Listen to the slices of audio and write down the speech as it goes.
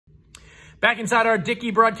Back inside our Dickey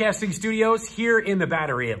Broadcasting Studios here in the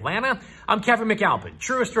Battery, Atlanta, I'm Kevin McAlpin,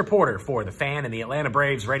 Truist Reporter for the Fan and the Atlanta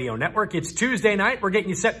Braves Radio Network. It's Tuesday night. We're getting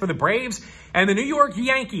you set for the Braves and the New York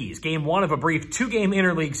Yankees. Game one of a brief two-game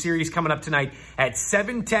interleague series coming up tonight at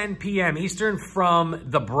 7:10 p.m. Eastern from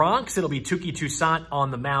the Bronx. It'll be Touki Toussaint on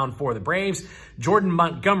the mound for the Braves. Jordan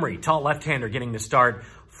Montgomery, tall left-hander, getting the start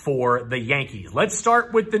for the Yankees. Let's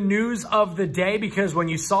start with the news of the day, because when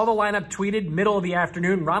you saw the lineup tweeted middle of the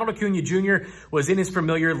afternoon, Ronald Acuna Jr. was in his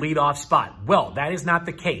familiar leadoff spot. Well, that is not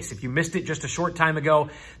the case. If you missed it just a short time ago,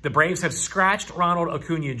 the Braves have scratched Ronald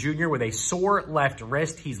Acuna Jr. with a sore left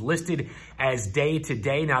wrist. He's listed as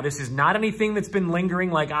day-to-day. Now, this is not anything that's been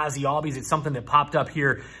lingering like Ozzie Albies. It's something that popped up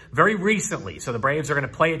here very recently. So the Braves are going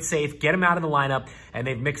to play it safe, get him out of the lineup, and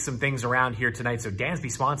they've mixed some things around here tonight. So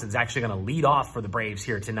Dansby Swanson's actually going to lead off for the Braves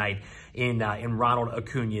here tonight in Ronald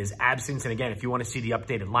Acuna's absence. And again, if you want to see the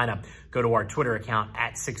updated lineup, go to our Twitter account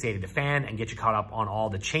at 680thefan and get you caught up on all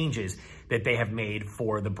the changes that they have made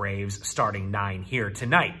for the Braves starting nine here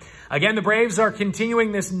tonight. Again, the Braves are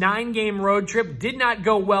continuing this 9-game road trip. Did not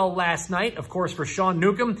go well last night. Of course, for Sean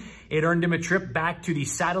Newcomb, it earned him a trip back to the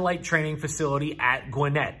satellite training facility at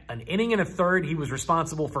Gwinnett. An inning and a third, he was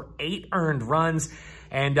responsible for 8 earned runs.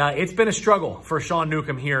 And it's been a struggle for Sean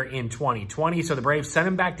Newcomb here in 2020. So the Braves sent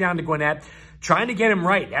him back down to Gwinnett, trying to get him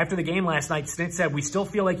right. After the game last night, Snit said, we still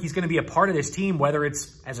feel like he's going to be a part of this team, whether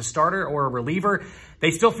it's as a starter or a reliever.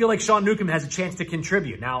 They still feel like Sean Newcomb has a chance to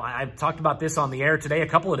contribute. Now, I've talked about this on the air today a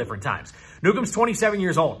couple of different times. Newcomb's 27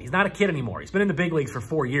 years old. He's not a kid anymore. He's been in the big leagues for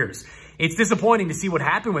 4 years. It's disappointing to see what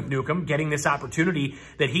happened with Newcomb, getting this opportunity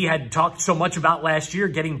that he had talked so much about last year,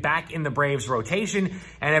 getting back in the Braves rotation.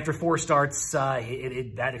 And after 4 starts,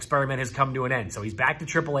 that experiment has come to an end. So he's back to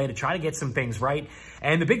AAA to try to get some things right.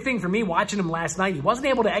 And the big thing for me watching him last night, he wasn't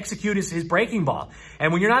able to execute his breaking ball.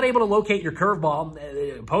 And when you're not able to locate your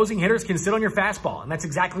curveball, opposing hitters can sit on your fastball. And that's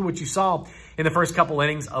exactly what you saw in the first couple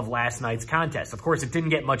innings of last night's contest. Of course, it didn't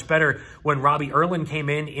get much better when Robbie Erlin came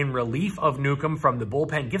in relief of Newcomb from the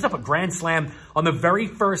bullpen, gives up a grand slam on the very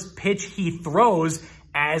first pitch he throws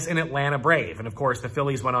as an Atlanta Brave. And of course, the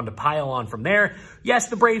Phillies went on to pile on from there. Yes,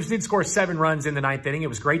 the Braves did score 7 runs in the 9th inning. It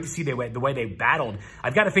was great to see the way they battled.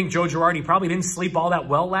 I've got to think Joe Girardi probably didn't sleep all that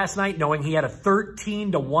well last night, knowing he had a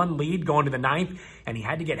 13-1 lead going to the 9th, and he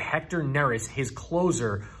had to get Hector Neris, his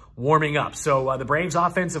closer, warming up. So the Braves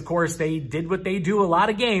offense, of course, they did what they do a lot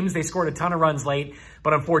of games. They scored a ton of runs late,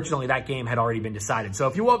 but unfortunately that game had already been decided. So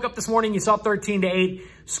if you woke up this morning, you saw 13-8,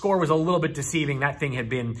 score was a little bit deceiving. That thing had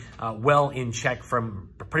been well in check from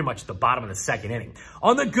pretty much the bottom of the 2nd inning.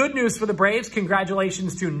 On the good news for the Braves,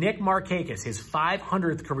 congratulations to Nick Markakis, his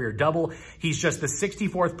 500th career double. He's just the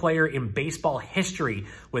 64th player in baseball history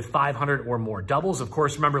with 500 or more doubles. Of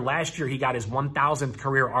course, remember last year he got his 1,000th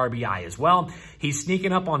career RBI as well. He's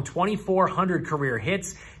sneaking up on 2,400 career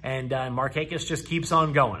hits, and Markakis just keeps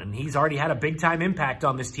on going. And he's already had a big-time impact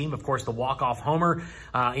on this team. Of course, the walk-off homer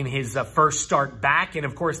in his first start back, and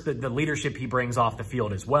of course, the leadership he brings off the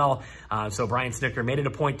field as well. So Brian Snitker made it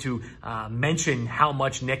a point to mention how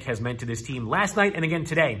much Nick has meant to this team last night and again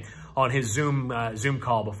today on his Zoom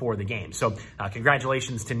call before the game. So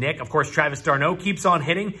congratulations to Nick. Of course, Travis d'Arnaud keeps on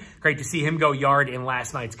hitting. Great to see him go yard in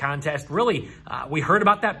last night's contest. Really, we heard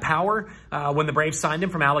about that power when the Braves signed him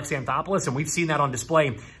from Alex Anthopoulos, and we've seen that on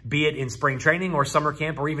display, be it in spring training or summer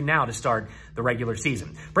camp or even now to start the regular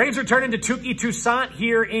season. Braves returning to Touki Toussaint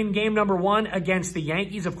here in game number 1 against the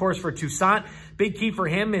Yankees. Of course, for Toussaint, big key for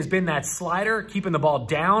him has been that slider, keeping the ball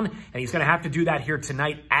down, and he's going to have to do that here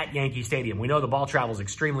tonight at Yankee Stadium. We know the ball travels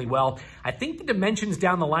extremely well. I think the dimensions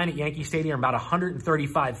down the line at Yankee Stadium are about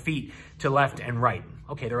 135 feet to left and right.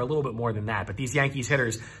 Okay, they're a little bit more than that, but these Yankees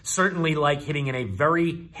hitters certainly like hitting in a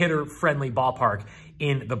very hitter-friendly ballpark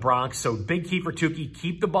in the Bronx. So big key for Touki,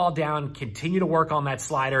 keep the ball down, continue to work on that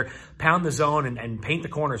slider, pound the zone, and paint the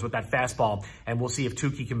corners with that fastball, and we'll see if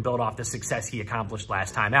Touki can build off the success he accomplished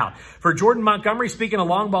last time out. For Jordan Montgomery, speaking of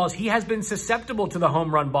long balls, he has been susceptible to the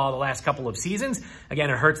home run ball the last couple of seasons. Again,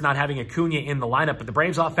 it hurts not having Acuna in the lineup, but the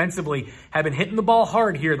Braves offensively have been hitting the ball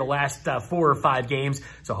hard here the last 4 or 5 games,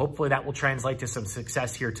 so hopefully that will translate to some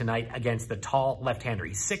success here tonight against the tall left-hander.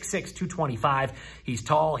 He's 6'6", 225. He's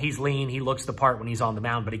tall, he's lean, he looks the part when he's on the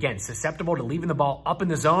mound, but again, susceptible to leaving the ball up in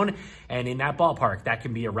the zone, and in that ballpark, that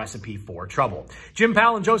can be a recipe for trouble. Jim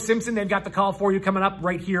Powell and Joe Simpson, they've got the call for you coming up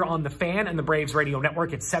right here on the Fan and the Braves Radio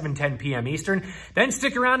Network at 7:10 p.m. Eastern. Then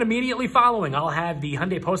stick around immediately following. I'll have the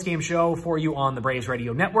Hyundai postgame show for you on the Braves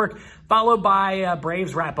Radio Network, followed by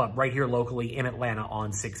Braves wrap-up right here locally in Atlanta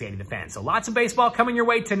on 680 The Fan. So lots of baseball coming your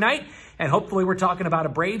way tonight, and hopefully we're talking about a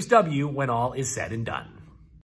Braves W when all is said and done.